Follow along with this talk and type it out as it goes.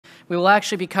We will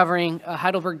actually be covering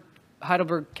Heidelberg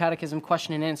Catechism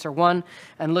question and answer 1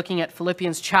 and looking at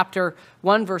Philippians chapter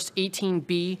 1, verse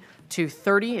 18b to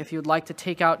 30. If you would like to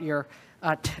take out your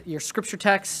scripture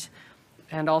text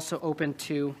and also open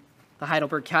to the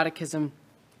Heidelberg Catechism,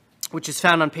 which is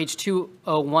found on page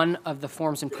 201 of the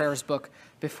Forms and Prayers book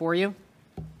before you.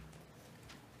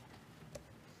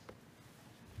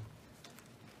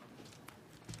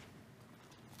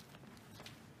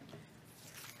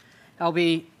 I'll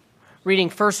be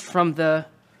reading first from the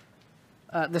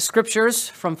scriptures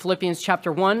from Philippians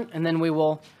chapter 1, and then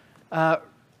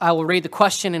I will read the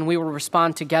question and we will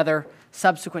respond together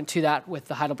subsequent to that with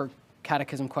the Heidelberg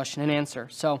Catechism question and answer.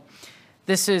 So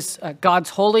this is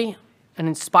God's holy and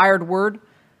inspired word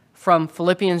from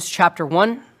Philippians chapter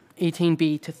 1,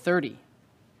 18b to 30.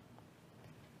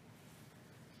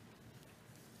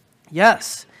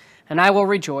 Yes, and I will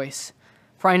rejoice,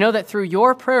 for I know that through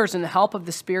your prayers and the help of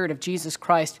the Spirit of Jesus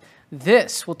Christ,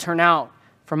 this will turn out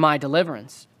for my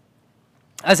deliverance.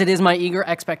 As it is my eager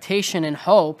expectation and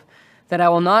hope that I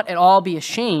will not at all be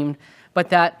ashamed, but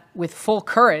that with full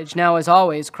courage, now as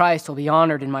always, Christ will be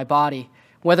honored in my body,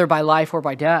 whether by life or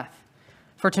by death.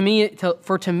 For to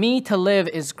me to live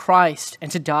is Christ, and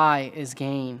to die is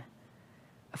gain.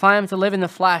 If I am to live in the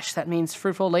flesh, that means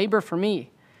fruitful labor for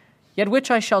me. Yet which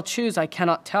I shall choose I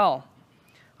cannot tell.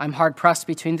 I'm hard-pressed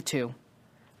between the two.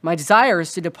 My desire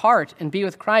is to depart and be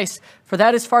with Christ, for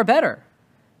that is far better.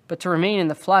 But to remain in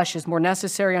the flesh is more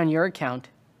necessary on your account.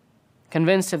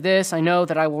 Convinced of this, I know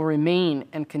that I will remain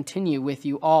and continue with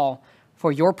you all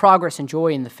for your progress and joy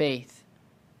in the faith,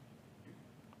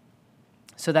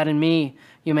 so that in me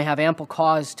you may have ample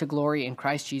cause to glory in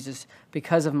Christ Jesus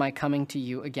because of my coming to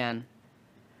you again.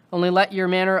 Only let your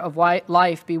manner of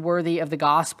life be worthy of the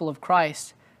gospel of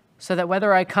Christ, so that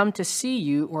whether I come to see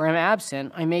you or am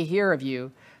absent, I may hear of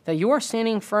you, that you are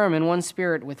standing firm in one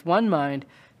spirit with one mind,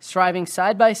 striving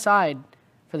side by side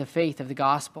for the faith of the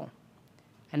gospel,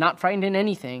 and not frightened in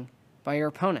anything by your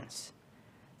opponents.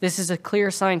 This is a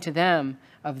clear sign to them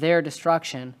of their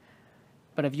destruction,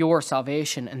 but of your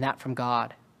salvation, and that from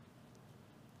God.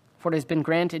 For it has been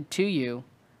granted to you,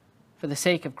 for the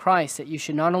sake of Christ, that you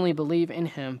should not only believe in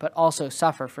him, but also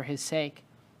suffer for his sake,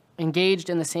 engaged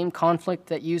in the same conflict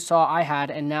that you saw I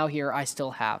had, and now here I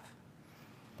still have.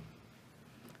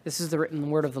 This is the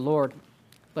written word of the Lord.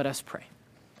 Let us pray.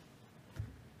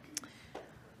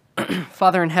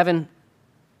 Father in heaven,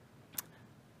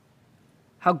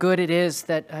 how good it is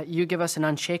that you give us an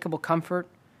unshakable comfort,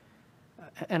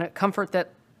 and a comfort that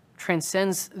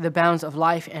transcends the bounds of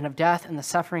life and of death and the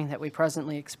suffering that we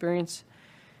presently experience.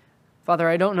 Father,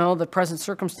 I don't know the present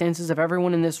circumstances of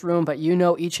everyone in this room, but you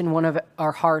know each and one of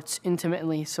our hearts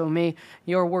intimately. So may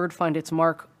your word find its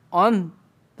mark on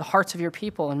the hearts of your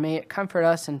people, and may it comfort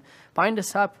us and bind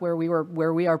us up where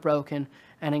we are broken,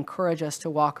 and encourage us to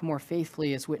walk more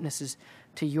faithfully as witnesses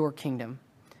to your kingdom.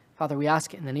 Father, we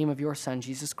ask it in the name of your Son,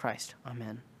 Jesus Christ.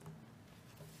 Amen.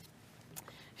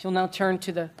 If you'll now turn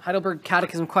to the Heidelberg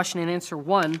Catechism question and answer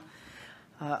 1.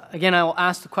 Again, I will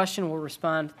ask the question, we'll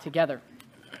respond together.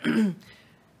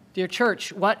 Dear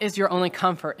church, what is your only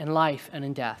comfort in life and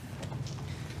in death?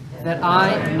 That I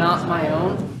am not my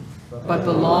own, but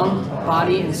belong,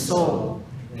 body and soul,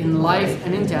 in life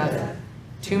and in death,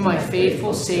 to my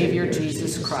faithful Savior,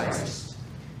 Jesus Christ.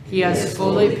 He has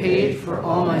fully paid for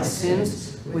all my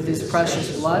sins with his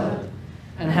precious blood,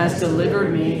 and has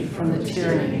delivered me from the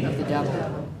tyranny of the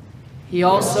devil. He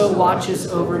also watches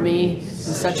over me in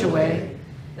such a way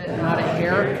that not a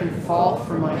hair can fall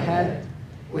from my head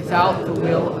without the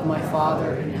will of my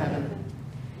Father in heaven.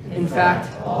 In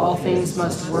fact, all things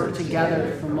must work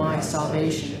together for my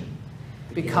salvation.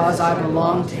 Because I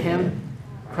belong to him,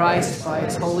 Christ, by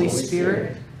his Holy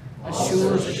Spirit,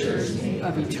 assures me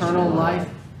of eternal life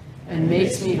and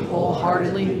makes me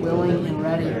wholeheartedly willing and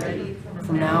ready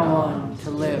from now on to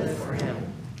live for him.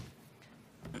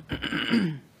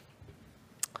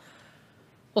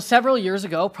 Well, several years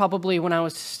ago, probably when I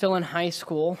was still in high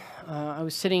school, I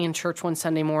was sitting in church one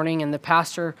Sunday morning, and the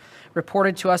pastor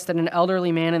reported to us that an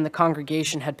elderly man in the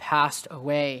congregation had passed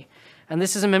away. And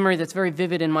this is a memory that's very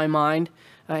vivid in my mind.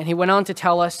 And he went on to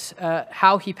tell us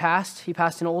how he passed. He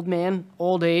passed an old man,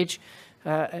 old age,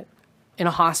 in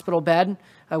a hospital bed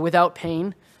without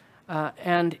pain.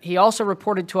 And he also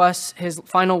reported to us his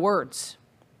final words.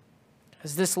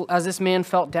 As this man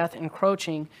felt death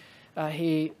encroaching,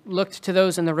 he looked to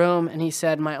those in the room and he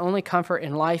said, "My only comfort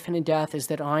in life and in death is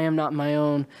that I am not my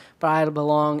own, but I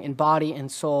belong in body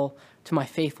and soul to my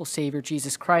faithful Savior,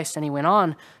 Jesus Christ." And he went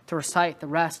on to recite the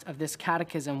rest of this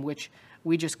catechism, which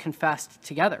we just confessed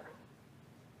together.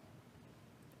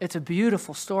 It's a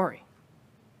beautiful story.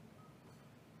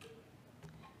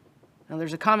 Now,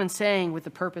 there's a common saying with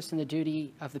the purpose and the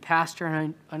duty of the pastor,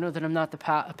 and I know that I'm not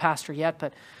a pastor yet,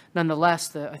 but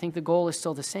nonetheless, I think the goal is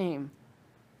still the same.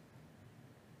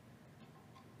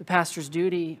 The pastor's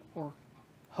duty or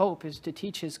hope is to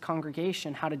teach his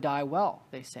congregation how to die well,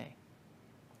 they say.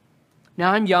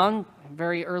 Now, I'm young,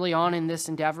 very early on in this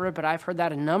endeavor, but I've heard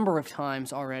that a number of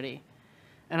times already,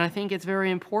 and I think it's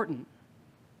very important.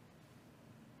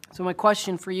 So my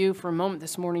question for you for a moment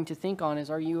this morning to think on is,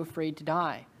 are you afraid to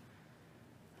die?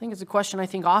 I think it's a question I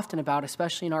think often about,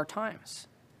 especially in our times.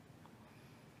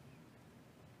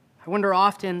 I wonder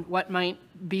often what might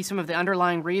be some of the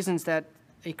underlying reasons that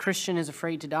a Christian is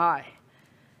afraid to die.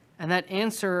 And that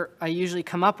answer I usually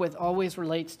come up with always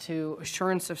relates to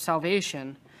assurance of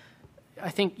salvation.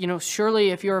 I think, surely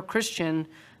if you're a Christian,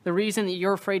 the reason that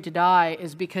you're afraid to die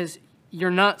is because you're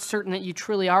not certain that you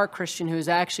truly are a Christian who is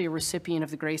actually a recipient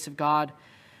of the grace of God.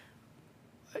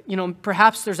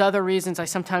 Perhaps there's other reasons I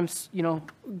sometimes,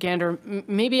 gander.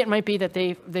 Maybe it might be that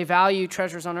they value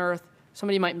treasures on earth.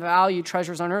 Somebody might value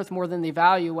treasures on earth more than they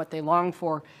value what they long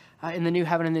for in the new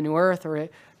heaven and the new earth, or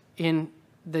in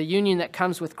the union that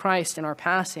comes with Christ in our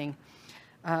passing.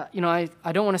 I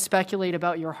don't want to speculate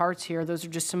about your hearts here. Those are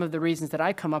just some of the reasons that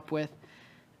I come up with.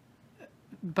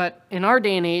 But in our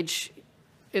day and age,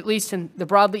 at least in the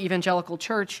broadly evangelical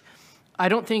church, I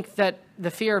don't think that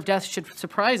the fear of death should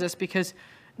surprise us, because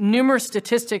numerous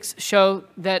statistics show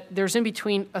that there's in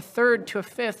between a third to a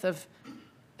fifth of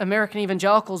American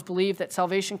evangelicals believe that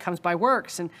salvation comes by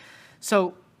works. And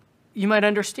so you might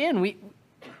understand, we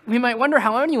might wonder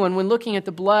how anyone, when looking at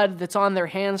the blood that's on their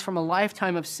hands from a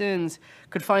lifetime of sins,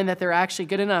 could find that they're actually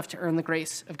good enough to earn the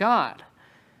grace of God.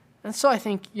 And so I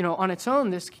think, on its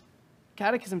own, this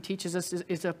catechism teaches us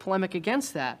is a polemic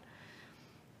against that.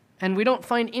 And we don't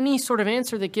find any sort of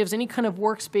answer that gives any kind of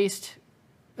works-based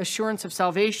assurance of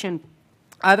salvation,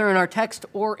 either in our text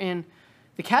or in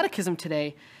the catechism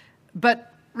today.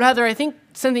 But rather, I think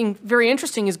something very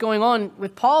interesting is going on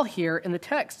with Paul here in the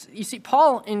text. You see,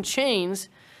 Paul in chains,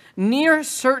 near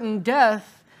certain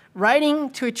death,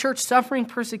 writing to a church suffering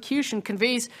persecution,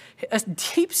 conveys a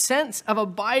deep sense of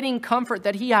abiding comfort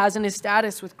that he has in his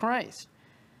status with Christ.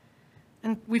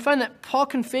 And we find that Paul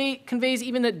conveys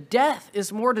even that death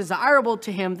is more desirable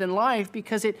to him than life,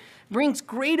 because it brings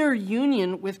greater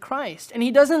union with Christ. And he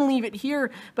doesn't leave it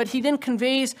here, but he then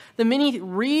conveys the many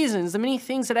reasons, the many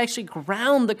things that actually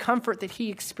ground the comfort that he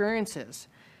experiences,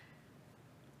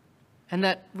 and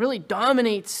that really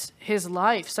dominates his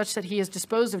life, such that he is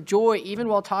disposed of joy even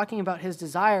while talking about his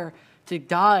desire to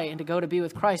die and to go to be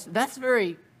with Christ. That's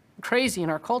very crazy in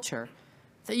our culture,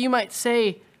 that you might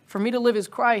say, for me to live is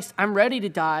Christ, I'm ready to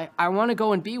die, I want to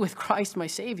go and be with Christ, my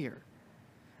Savior.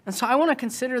 And so I want to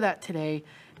consider that today,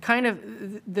 kind of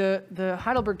the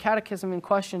Heidelberg Catechism in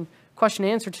question and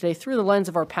answer today through the lens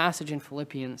of our passage in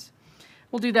Philippians.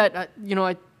 We'll do that,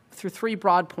 through three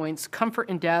broad points: comfort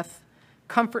in death,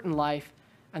 comfort in life,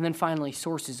 and then finally,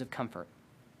 sources of comfort.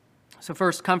 So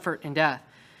first, comfort in death.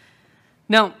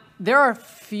 Now, there are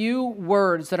few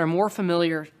words that are more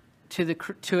familiar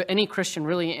to any Christian,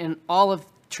 really, in all of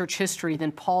church history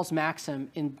than Paul's maxim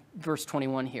in verse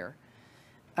 21 here.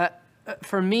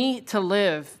 For me to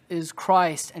live is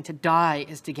Christ, and to die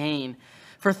is to gain.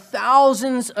 For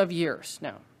thousands of years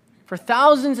now,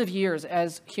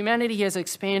 as humanity has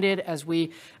expanded, as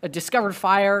we discovered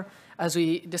fire, as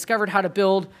we discovered how to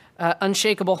build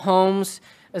unshakable homes,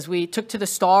 as we took to the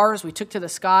stars, we took to the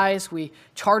skies, we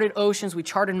charted oceans, we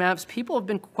charted maps, people have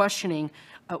been questioning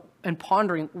and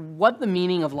pondering what the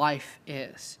meaning of life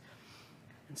is.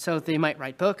 And so they might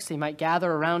write books, they might gather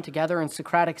around together in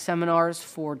Socratic seminars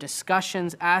for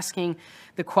discussions, asking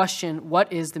the question,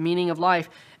 what is the meaning of life?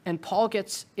 And Paul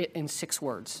gets it in 6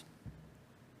 words.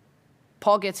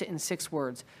 Paul gets it in 6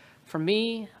 words. For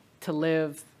me to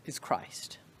live is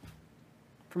Christ.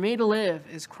 For me to live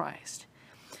is Christ.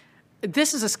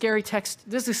 This is a scary text.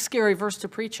 This is a scary verse to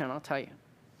preach on, I'll tell you.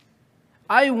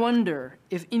 I wonder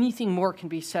if anything more can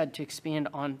be said to expand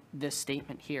on this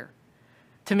statement here,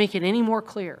 to make it any more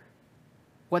clear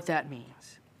what that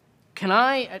means. Can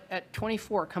I, at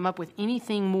 24, come up with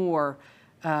anything more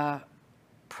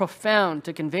profound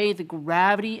to convey the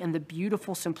gravity and the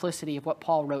beautiful simplicity of what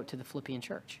Paul wrote to the Philippian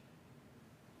church?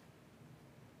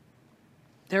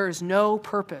 There is no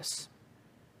purpose.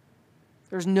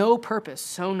 There's no purpose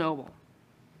so noble,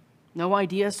 no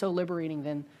idea so liberating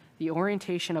than the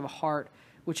orientation of a heart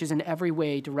which is in every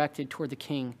way directed toward the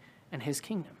King and his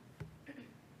kingdom.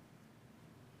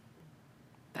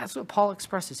 That's what Paul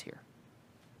expresses here.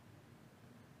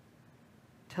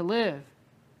 To live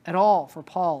at all for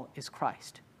Paul is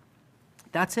Christ.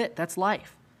 That's it. That's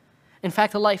life. In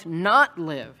fact, a life not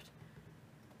lived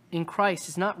in Christ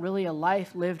is not really a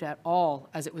life lived at all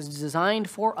as it was designed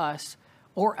for us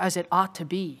or as it ought to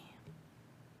be.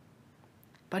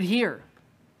 But here,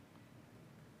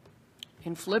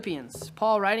 in Philippians,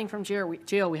 Paul writing from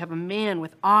jail, we have a man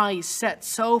with eyes set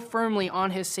so firmly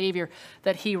on his Savior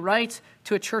that he writes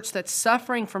to a church that's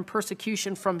suffering from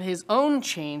persecution from his own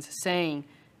chains, saying,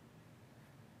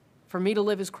 "For me to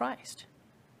live is Christ."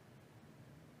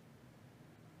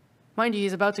 Mind you,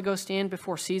 he's about to go stand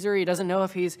before Caesar. He doesn't know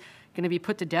if he's going to be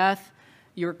put to death.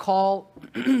 You recall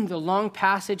the long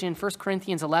passage in 1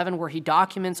 Corinthians 11 where he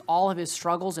documents all of his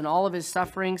struggles and all of his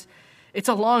sufferings. It's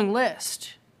a long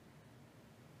list.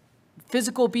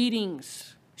 Physical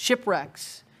beatings,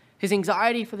 shipwrecks, his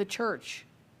anxiety for the church.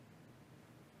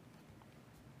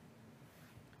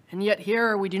 And yet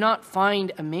here we do not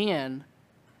find a man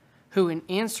who, in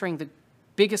answering the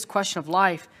biggest question of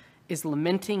life, is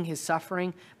lamenting his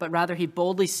suffering, but rather he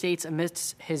boldly states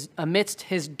amidst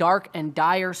his dark and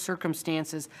dire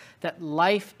circumstances that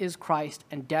life is Christ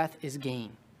and death is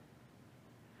gain.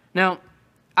 Now,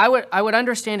 I would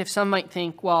understand if some might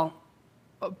think, well,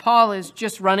 Paul is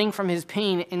just running from his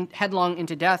pain and headlong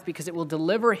into death because it will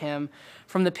deliver him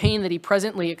from the pain that he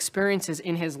presently experiences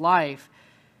in his life.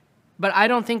 But I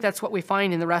don't think that's what we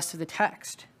find in the rest of the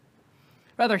text.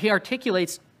 Rather, he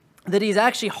articulates that he's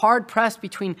actually hard-pressed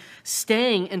between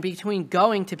staying and between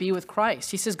going to be with Christ.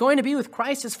 He says, going to be with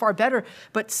Christ is far better,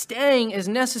 but staying is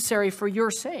necessary for your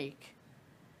sake.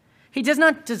 He does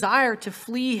not desire to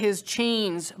flee his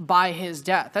chains by his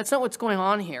death. That's not what's going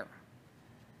on here.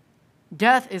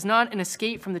 Death is not an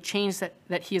escape from the chains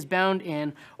that he is bound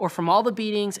in, or from all the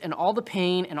beatings and all the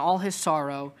pain and all his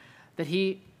sorrow that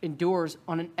he endures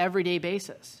on an everyday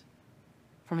basis,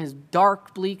 from his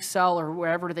dark, bleak cell or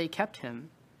wherever they kept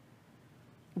him.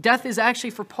 Death is actually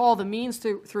for Paul the means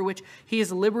through which he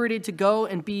is liberated to go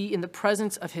and be in the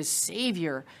presence of his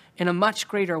Savior in a much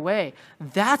greater way.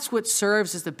 That's what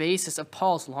serves as the basis of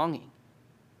Paul's longing.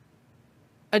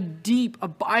 A deep,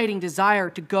 abiding desire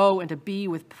to go and to be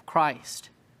with Christ.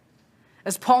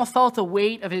 As Paul felt the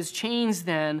weight of his chains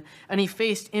then, and he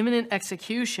faced imminent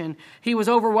execution, he was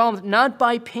overwhelmed not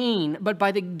by pain, but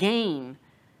by the gain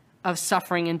of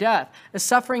suffering and death. A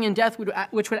suffering and death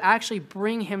which would actually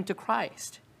bring him to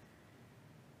Christ.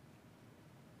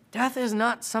 Death is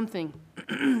not something,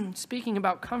 speaking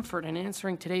about comfort and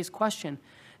answering today's question,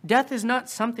 death is not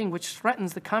something which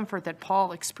threatens the comfort that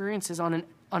Paul experiences on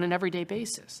an everyday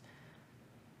basis.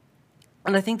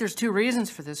 And I think there's two reasons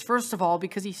for this. First of all,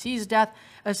 because he sees death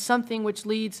as something which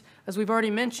leads, as we've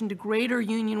already mentioned, to greater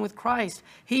union with Christ.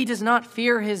 He does not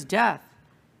fear his death.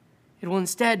 It will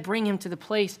instead bring him to the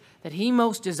place that he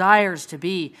most desires to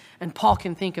be, and Paul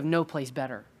can think of no place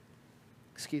better.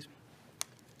 Excuse me.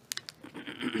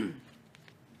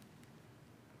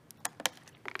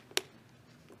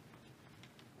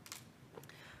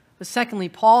 But secondly,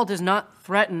 death does not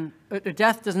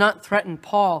threaten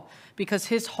Paul because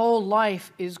his whole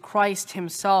life is Christ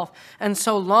himself. And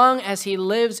so long as he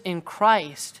lives in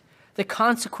Christ, the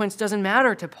consequence doesn't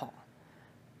matter to Paul.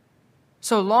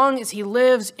 So long as he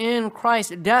lives in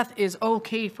Christ, death is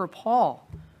okay for Paul.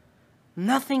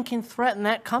 Nothing can threaten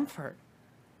that comfort.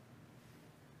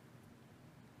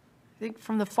 I think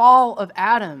from the fall of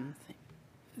Adam,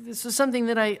 this is something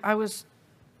that I was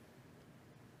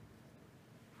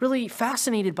really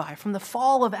fascinated by. From the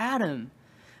fall of Adam,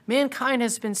 mankind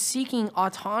has been seeking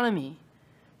autonomy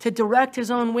to direct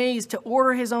his own ways, to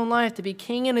order his own life, to be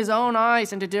king in his own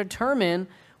eyes, and to determine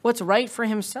what's right for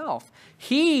himself.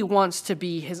 He wants to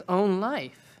be his own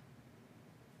life.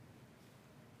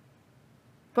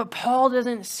 But Paul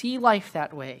doesn't see life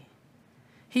that way.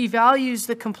 He values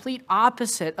the complete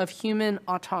opposite of human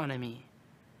autonomy.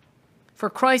 For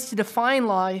Christ to define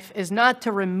life is not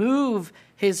to remove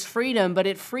his freedom, but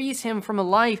it frees him from a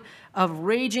life of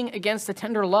raging against the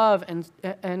tender love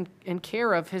and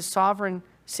care of his sovereign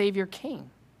Savior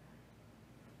King.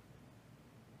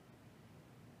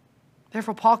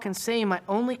 Therefore, Paul can say, my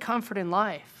only comfort in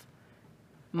life,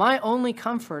 my only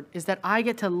comfort is that I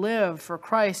get to live for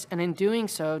Christ, and in doing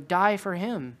so, die for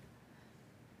him.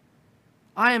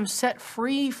 I am set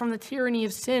free from the tyranny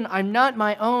of sin. I'm not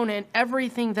my own, and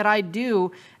everything that I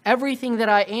do, everything that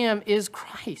I am is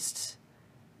Christ's.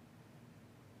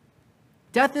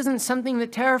 Death isn't something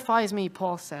that terrifies me,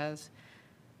 Paul says,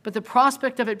 but the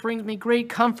prospect of it brings me great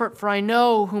comfort, for I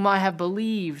know whom I have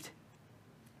believed,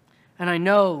 and I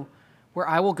know where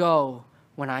I will go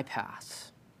when I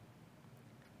pass.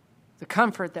 The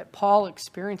comfort that Paul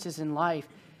experiences in life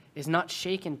is not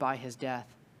shaken by his death,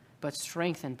 but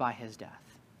strengthened by his death.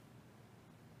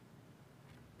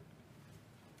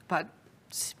 But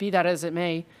be that as it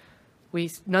may,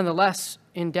 we nonetheless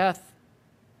in death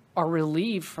are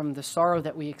relieved from the sorrow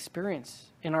that we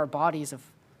experience in our bodies of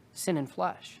sin and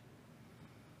flesh.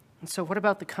 And so what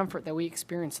about the comfort that we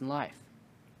experience in life?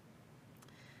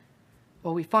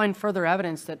 Well, we find further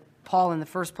evidence that Paul in the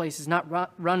first place is not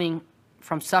running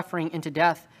from suffering into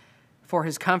death for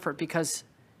his comfort because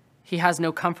he has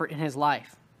no comfort in his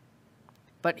life.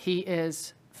 But he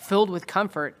is filled with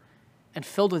comfort and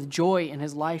filled with joy in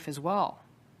his life as well.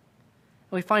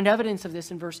 And we find evidence of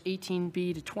this in verse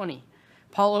 18b to 20.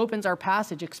 Paul opens our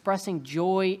passage expressing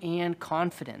joy and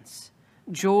confidence.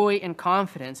 Joy and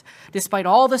confidence. Despite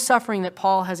all the suffering that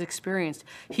Paul has experienced,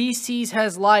 he sees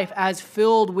his life as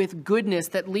filled with goodness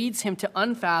that leads him to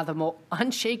unfathomable,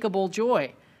 unshakable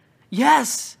joy.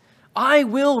 Yes, I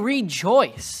will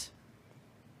rejoice.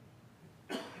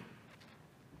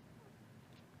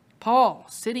 Paul,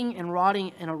 sitting and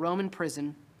rotting in a Roman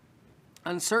prison,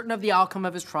 uncertain of the outcome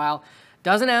of his trial,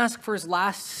 doesn't ask for his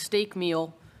last steak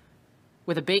meal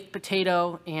with a baked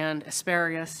potato and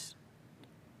asparagus.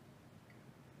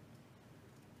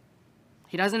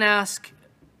 He doesn't ask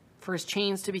for his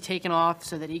chains to be taken off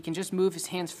so that he can just move his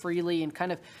hands freely and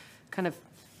kind of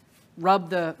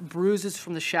rub the bruises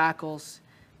from the shackles.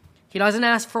 He doesn't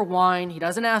ask for wine. He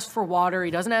doesn't ask for water.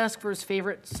 He doesn't ask for his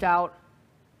favorite stout.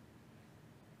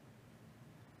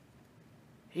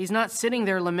 He's not sitting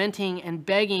there lamenting and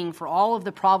begging for all of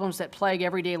the problems that plague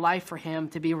everyday life for him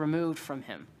to be removed from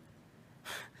him.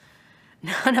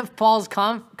 None of Paul's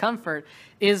comfort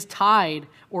is tied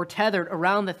or tethered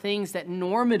around the things that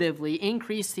normatively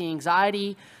increase the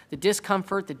anxiety, the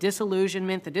discomfort, the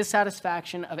disillusionment, the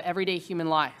dissatisfaction of everyday human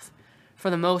life for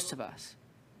the most of us.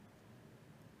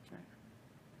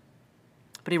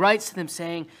 But he writes to them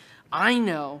saying, I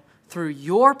know through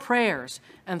your prayers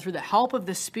and through the help of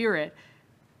the Spirit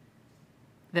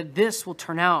that this will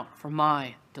turn out for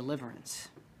my deliverance.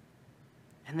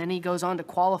 And then he goes on to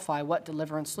qualify what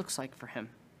deliverance looks like for him.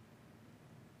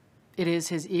 It is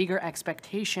his eager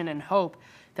expectation and hope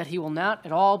that he will not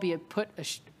at all be put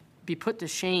to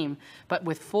shame, but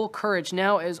with full courage,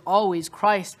 now as always,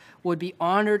 Christ would be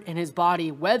honored in his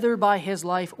body, whether by his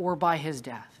life or by his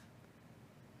death.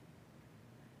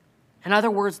 In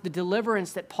other words, the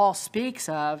deliverance that Paul speaks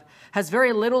of has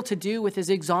very little to do with his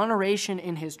exoneration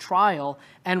in his trial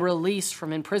and release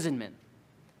from imprisonment.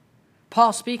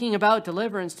 Paul speaking about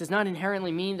deliverance does not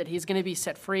inherently mean that he's going to be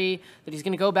set free, that he's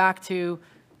going to go back to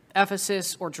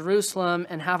Ephesus or Jerusalem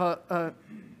and have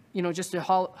just a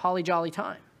holly jolly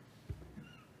time.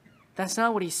 That's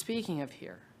not what he's speaking of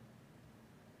here.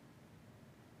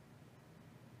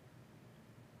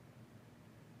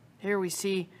 Here we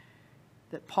see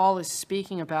that Paul is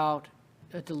speaking about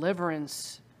a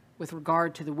deliverance with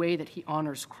regard to the way that he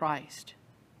honors Christ.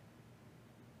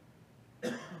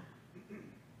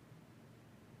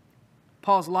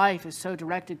 Paul's life is so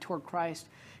directed toward Christ.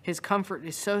 His comfort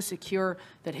is so secure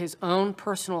that his own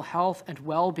personal health and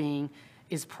well-being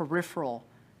is peripheral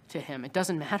to him. It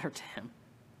doesn't matter to him.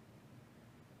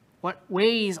 What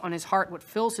weighs on his heart, what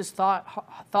fills his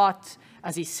thoughts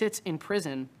as he sits in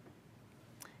prison,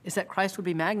 is that Christ would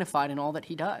be magnified in all that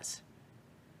he does,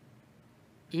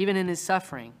 even in his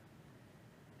suffering.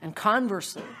 And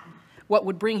conversely, what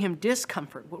would bring him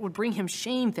discomfort, what would bring him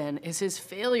shame then, is his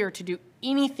failure to do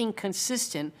anything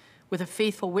consistent with a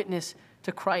faithful witness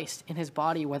to Christ in his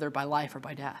body, whether by life or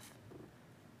by death.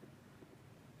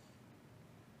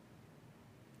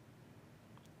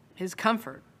 His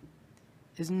comfort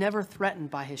is never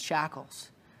threatened by his shackles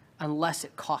unless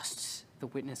it costs the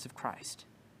witness of Christ.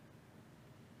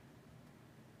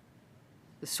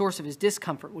 The source of his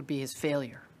discomfort would be his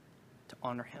failure to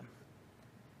honor him.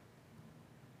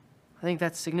 I think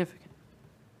that's significant.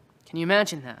 Can you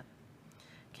imagine that?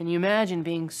 Can you imagine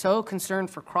being so concerned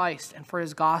for Christ and for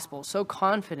his gospel, so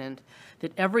confident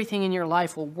that everything in your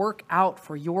life will work out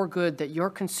for your good, that your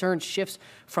concern shifts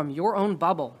from your own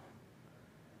bubble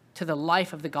to the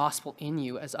life of the gospel in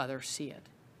you as others see it?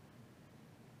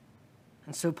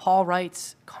 And so Paul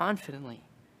writes confidently,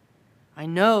 I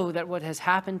know that what has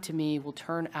happened to me will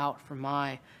turn out for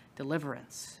my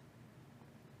deliverance.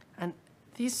 And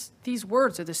these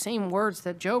words are the same words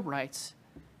that Job writes,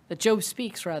 that Job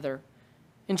speaks rather.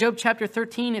 In Job chapter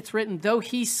 13, it's written, though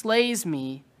he slays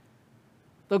me,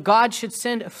 though God should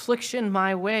send affliction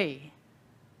my way,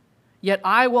 yet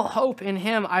I will hope in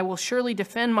him. I will surely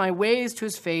defend my ways to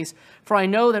his face, for I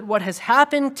know that what has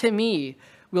happened to me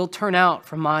will turn out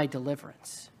for my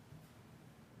deliverance.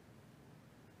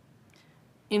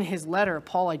 In his letter,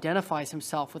 Paul identifies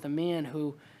himself with a man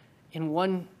who, in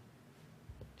one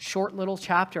short little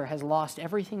chapter, has lost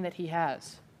everything that he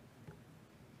has.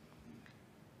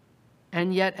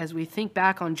 And yet, as we think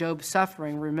back on Job's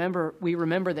suffering, we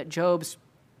remember that Job's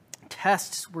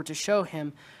tests were to show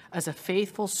him as a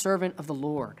faithful servant of the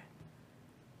Lord.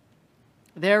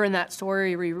 There in that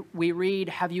story, we read,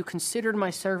 "Have you considered my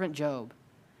servant Job?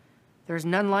 There is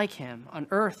none like him on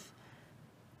earth,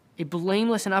 a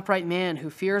blameless and upright man who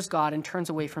fears God and turns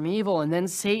away from evil." And then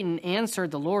Satan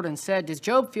answered the Lord and said, "Does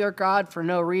Job fear God for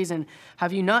no reason?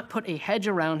 Have you not put a hedge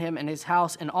around him and his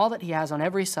house and all that he has on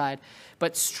every side?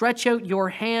 But stretch out your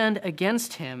hand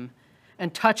against him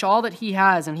and touch all that he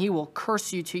has, and he will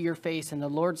curse you to your face." And the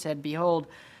Lord said, "Behold,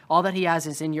 all that he has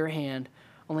is in your hand.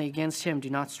 Only against him do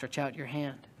not stretch out your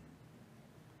hand."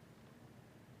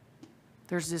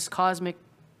 There's this cosmic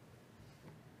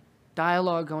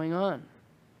dialogue going on.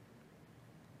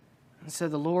 And so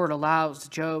the Lord allows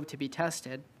Job to be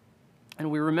tested. And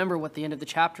we remember what the end of the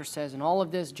chapter says. In all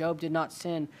of this, Job did not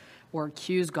sin or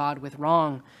accuse God with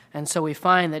wrong. And so we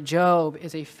find that Job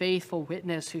is a faithful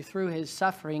witness who through his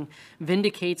suffering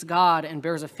vindicates God and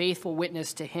bears a faithful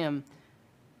witness to him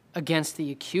against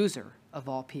the accuser of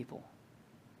all people.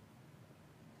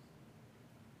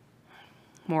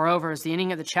 Moreover, as the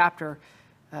ending of the chapter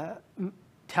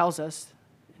tells us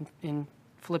in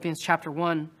Philippians chapter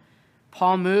 1,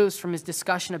 Paul moves from his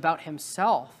discussion about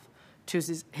himself to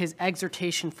his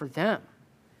exhortation for them.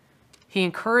 He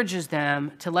encourages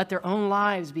them to let their own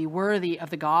lives be worthy of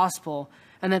the gospel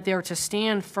and that they are to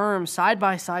stand firm side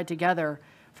by side together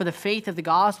for the faith of the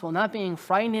gospel, not being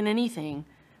frightened in anything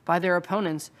by their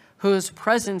opponents, whose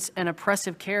presence and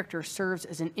oppressive character serves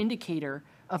as an indicator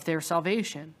of their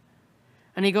salvation.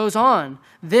 And he goes on,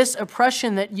 "This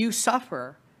oppression that you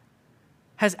suffer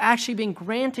has actually been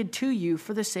granted to you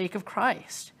for the sake of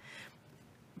Christ."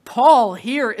 Paul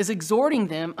here is exhorting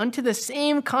them unto the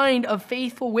same kind of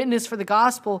faithful witness for the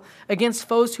gospel against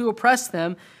foes who oppress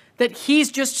them that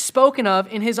he's just spoken of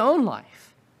in his own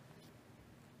life.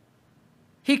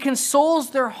 He consoles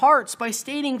their hearts by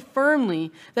stating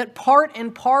firmly that part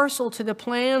and parcel to the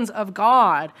plans of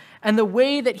God and the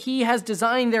way that he has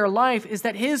designed their life is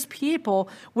that his people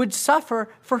would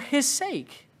suffer for his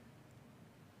sake.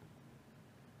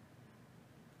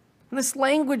 And this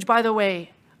language, by the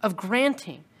way, of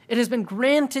granting, it has been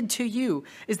granted to you,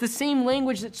 is the same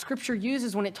language that Scripture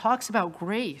uses when it talks about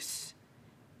grace.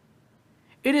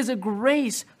 It is a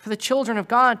grace for the children of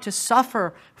God to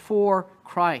suffer for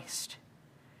Christ.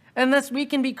 And thus we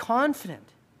can be confident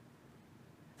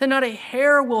that not a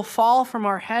hair will fall from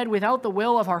our head without the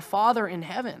will of our Father in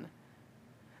heaven.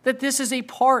 That this is a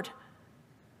part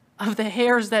of the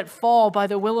hairs that fall by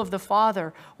the will of the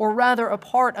Father, or rather a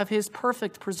part of his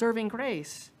perfect preserving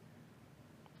grace.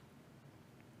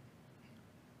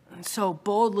 And so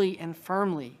boldly and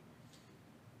firmly,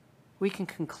 we can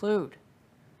conclude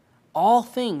all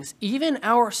things, even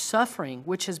our suffering,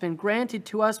 which has been granted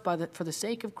to us for the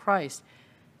sake of Christ,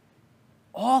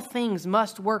 all things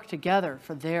must work together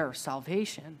for their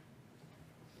salvation.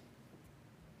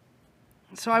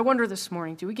 So I wonder this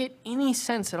morning, do we get any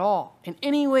sense at all, in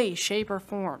any way, shape, or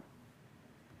form,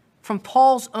 from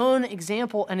Paul's own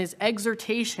example and his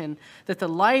exhortation that the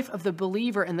life of the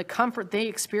believer and the comfort they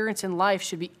experience in life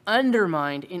should be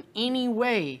undermined in any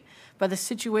way by the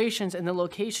situations and the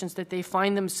locations that they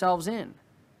find themselves in?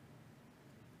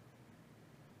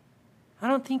 I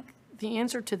don't think the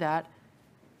answer to that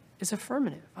is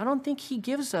affirmative. I don't think he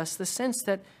gives us the sense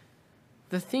that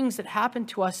the things that happen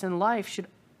to us in life should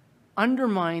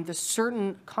undermine the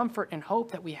certain comfort and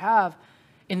hope that we have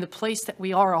in the place that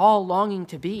we are all longing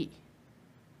to be.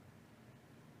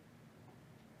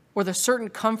 Or the certain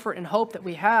comfort and hope that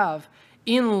we have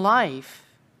in life,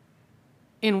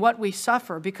 in what we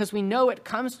suffer, because we know it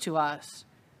comes to us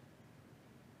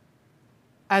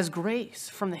as grace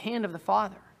from the hand of the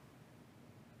Father.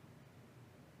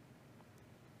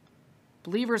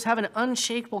 Believers have an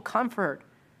unshakable comfort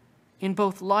in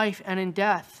both life and in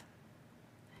death.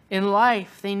 In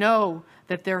life, they know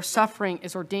that their suffering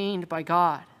is ordained by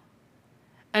God.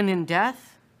 And in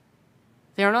death,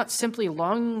 they are not simply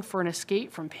longing for an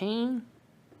escape from pain,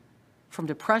 from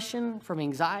depression, from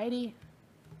anxiety,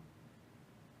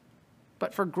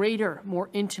 but for greater, more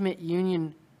intimate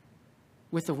union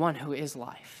with the one who is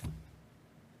life,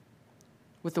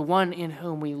 with the one in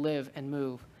whom we live and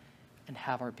move and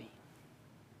have our being.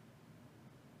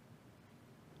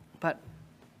 But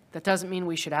that doesn't mean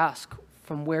we should ask,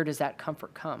 from where does that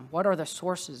comfort come? What are the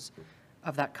sources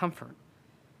of that comfort?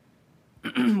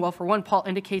 Well, for one, Paul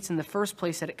indicates in the first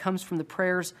place that it comes from the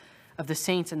prayers of the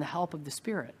saints and the help of the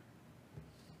Spirit.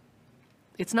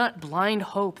 It's not blind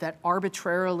hope that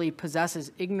arbitrarily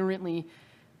possesses, ignorantly,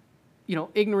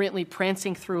 ignorantly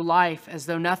prancing through life as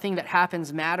though nothing that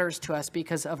happens matters to us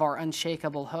because of our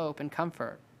unshakable hope and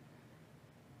comfort.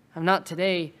 I'm not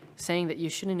today saying that you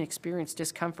shouldn't experience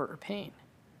discomfort or pain.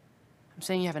 I'm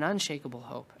saying you have an unshakable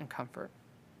hope and comfort.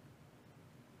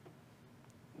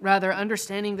 Rather,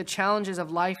 understanding the challenges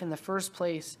of life in the first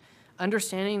place,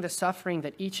 understanding the suffering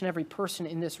that each and every person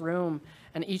in this room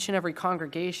and each and every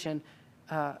congregation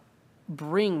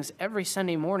brings every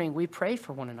Sunday morning, we pray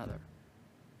for one another.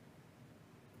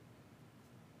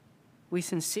 We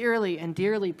sincerely and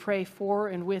dearly pray for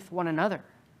and with one another.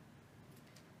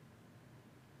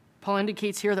 Paul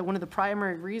indicates here that one of the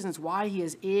primary reasons why he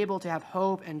is able to have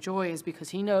hope and joy is because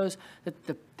he knows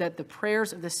that the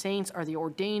prayers of the saints are the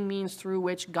ordained means through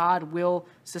which God will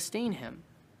sustain him.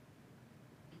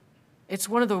 It's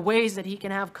one of the ways that he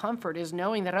can have comfort, is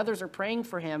knowing that others are praying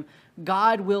for him.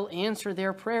 God will answer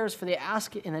their prayers, for they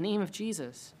ask it in the name of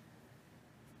Jesus.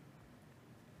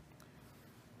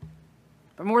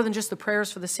 But more than just the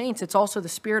prayers for the saints, it's also the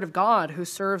Spirit of God who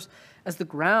serves as the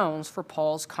grounds for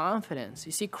Paul's confidence.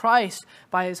 You see, Christ,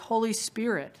 by his Holy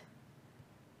Spirit,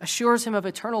 assures him of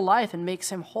eternal life and makes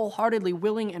him wholeheartedly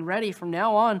willing and ready from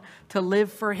now on to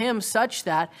live for him, such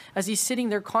that as he's sitting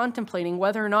there contemplating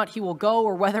whether or not he will go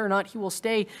or whether or not he will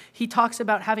stay, he talks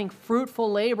about having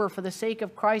fruitful labor for the sake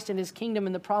of Christ and his kingdom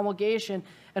and the promulgation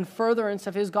and furtherance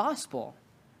of his gospel.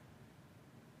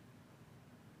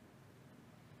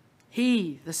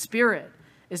 He, the Spirit,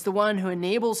 is the one who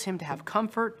enables him to have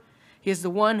comfort. He is the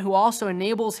one who also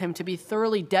enables him to be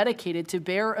thoroughly dedicated to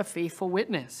bear a faithful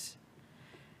witness.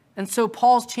 And so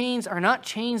Paul's chains are not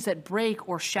chains that break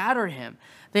or shatter him.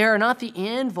 They are not the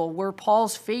anvil where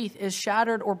Paul's faith is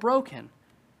shattered or broken.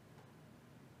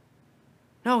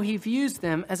 No, he views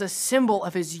them as a symbol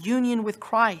of his union with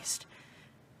Christ,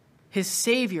 his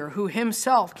Savior, who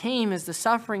himself came as the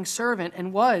suffering servant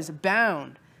and was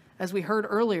bound, as we heard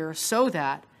earlier, so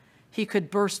that he could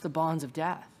burst the bonds of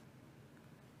death.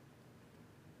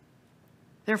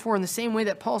 Therefore, in the same way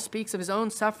that Paul speaks of his own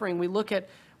suffering, we look at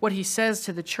what he says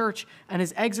to the church and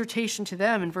his exhortation to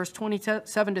them in verse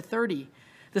 27 to 30.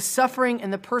 The suffering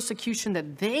and the persecution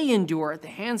that they endure at the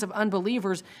hands of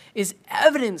unbelievers is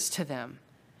evidence to them.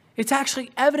 It's actually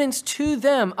evidence to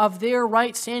them of their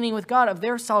right standing with God, of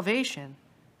their salvation.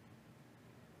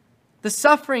 The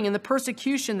suffering and the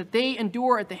persecution that they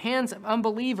endure at the hands of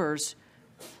unbelievers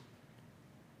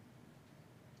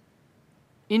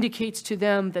indicates to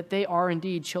them that they are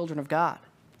indeed children of God.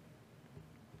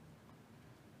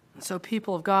 And so,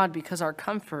 people of God, because our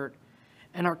comfort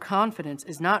and our confidence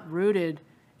is not rooted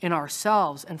in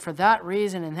ourselves, and for that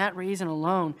reason and that reason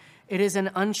alone, it is an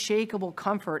unshakable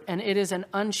comfort and it is an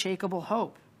unshakable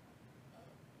hope.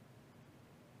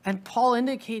 And Paul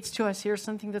indicates to us here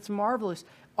something that's marvelous.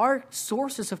 Our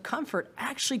sources of comfort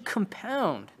actually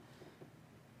compound.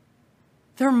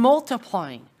 They're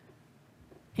multiplying.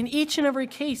 In each and every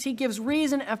case, he gives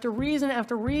reason after reason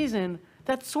after reason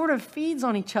that sort of feeds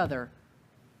on each other.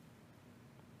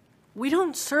 We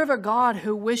don't serve a God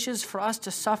who wishes for us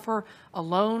to suffer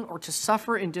alone or to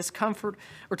suffer in discomfort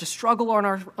or to struggle on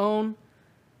our own.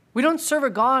 We don't serve a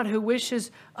God who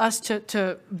wishes us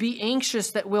to be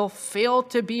anxious that we'll fail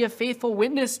to be a faithful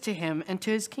witness to him and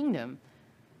to his kingdom.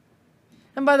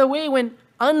 And by the way, when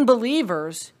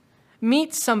unbelievers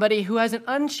meet somebody who has an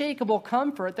unshakable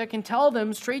comfort that can tell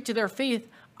them straight to their faith,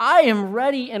 I am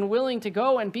ready and willing to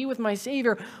go and be with my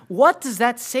Savior, what does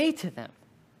that say to them?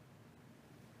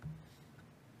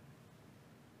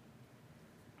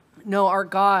 No, our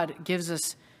God gives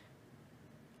us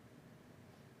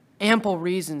ample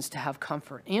reasons to have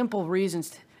comfort,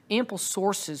 ample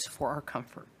sources for our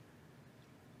comfort.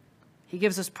 He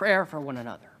gives us prayer for one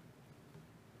another.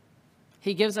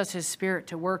 He gives us his Spirit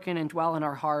to work in and dwell in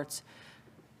our hearts.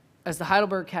 As the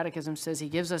Heidelberg Catechism says, he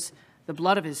gives us the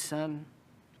blood of his Son.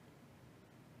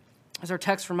 As our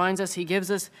text reminds us, he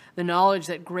gives us the knowledge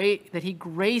that he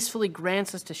gracefully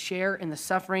grants us to share in the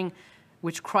suffering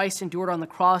which Christ endured on the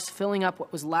cross, filling up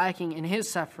what was lacking in his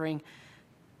suffering.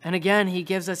 And again, he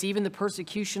gives us even the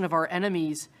persecution of our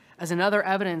enemies as another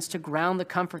evidence to ground the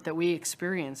comfort that we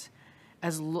experience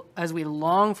as we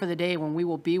long for the day when we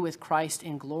will be with Christ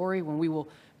in glory, when we will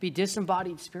be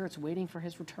disembodied spirits waiting for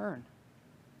his return,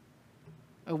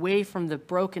 away from the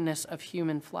brokenness of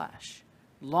human flesh,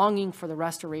 longing for the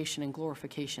restoration and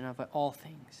glorification of all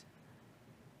things.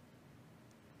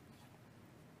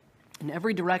 In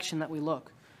every direction that we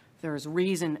look, there is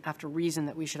reason after reason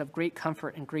that we should have great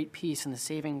comfort and great peace in the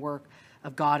saving work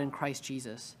of God in Christ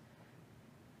Jesus.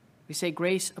 We say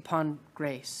grace upon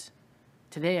grace.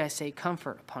 Today I say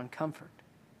comfort upon comfort.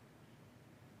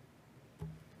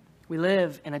 We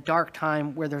live in a dark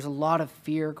time where there's a lot of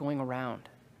fear going around.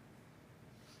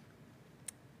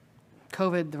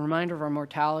 COVID, the reminder of our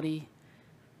mortality,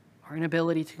 our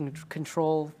inability to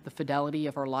control the fidelity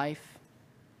of our life.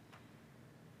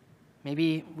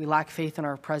 Maybe we lack faith in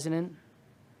our president.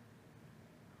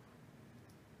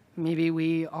 Maybe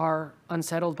we are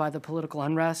unsettled by the political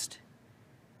unrest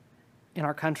in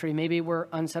our country. Maybe we're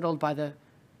unsettled by the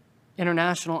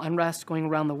international unrest going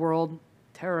around the world,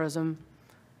 terrorism,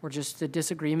 or just the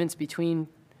disagreements between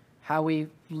how we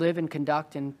live and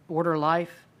conduct and order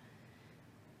life.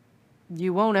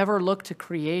 You won't ever look to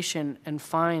creation and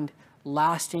find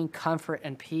lasting comfort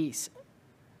and peace.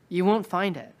 You won't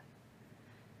find it.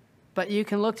 But you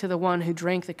can look to the one who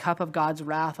drank the cup of God's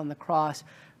wrath on the cross,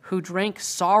 who drank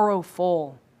sorrow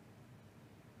full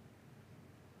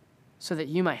so that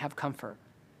you might have comfort.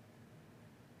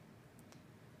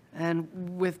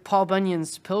 And with Paul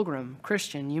Bunyan's Pilgrim,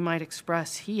 Christian, you might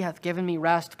express, "He hath given me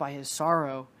rest by his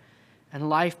sorrow and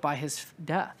life by his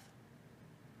death.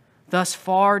 Thus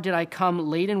far did I come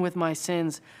laden with my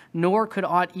sins, nor could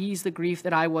aught ease the grief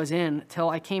that I was in till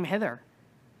I came hither.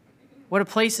 What a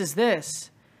place is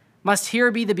this! Must here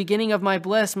be the beginning of my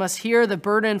bliss? Must here the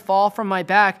burden fall from my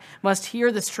back? Must here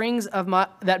the strings of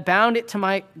that bound it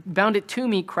to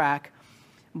me crack?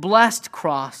 Blessed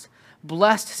cross,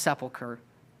 blessed sepulchre,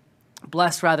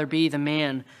 blessed rather be the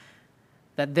man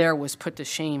that there was put to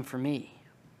shame for me."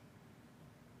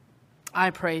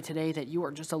 I pray today that you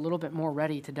are just a little bit more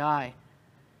ready to die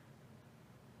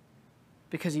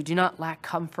because you do not lack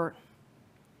comfort,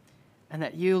 and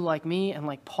that you, like me and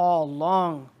like Paul,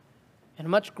 long in a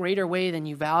much greater way than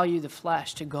you value the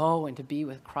flesh to go and to be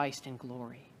with Christ in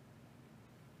glory.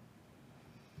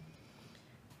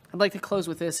 I'd like to close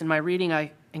with this. In my reading,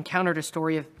 I encountered a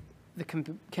story of the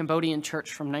Cambodian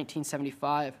church from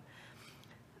 1975.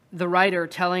 The writer,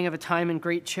 telling of a time in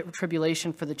great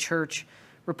tribulation for the church,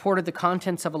 reported the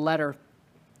contents of a letter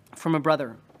from a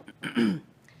brother.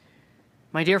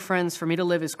 "My dear friends, for me to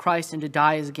live is Christ and to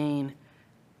die is gain.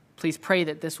 Please pray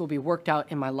that this will be worked out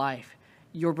in my life.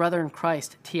 Your brother in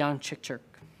Christ, Tian Chikchuk."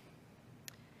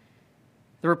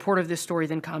 The reporter of this story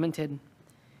then commented,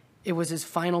 "It was his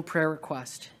final prayer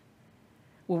request.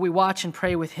 Will we watch and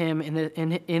pray with him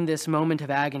in this moment of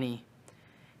agony?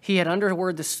 He had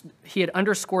underscored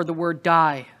the word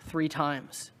die 3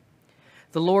 times.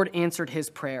 The Lord answered his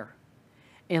prayer.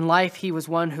 In life, he was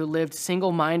one who lived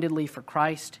single-mindedly for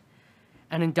Christ,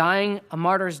 and in dying a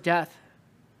martyr's death,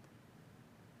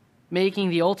 making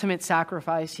the ultimate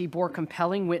sacrifice, he bore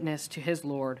compelling witness to his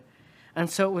Lord. And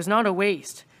so it was not a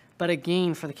waste, but a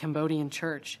gain for the Cambodian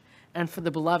church and for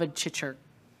the beloved Chichurk.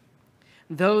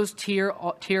 Those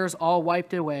tears all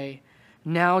wiped away,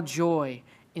 now joy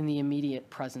in the immediate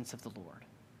presence of the Lord."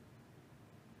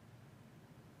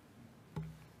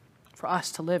 For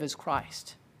us to live is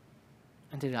Christ,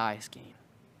 and to die is gain.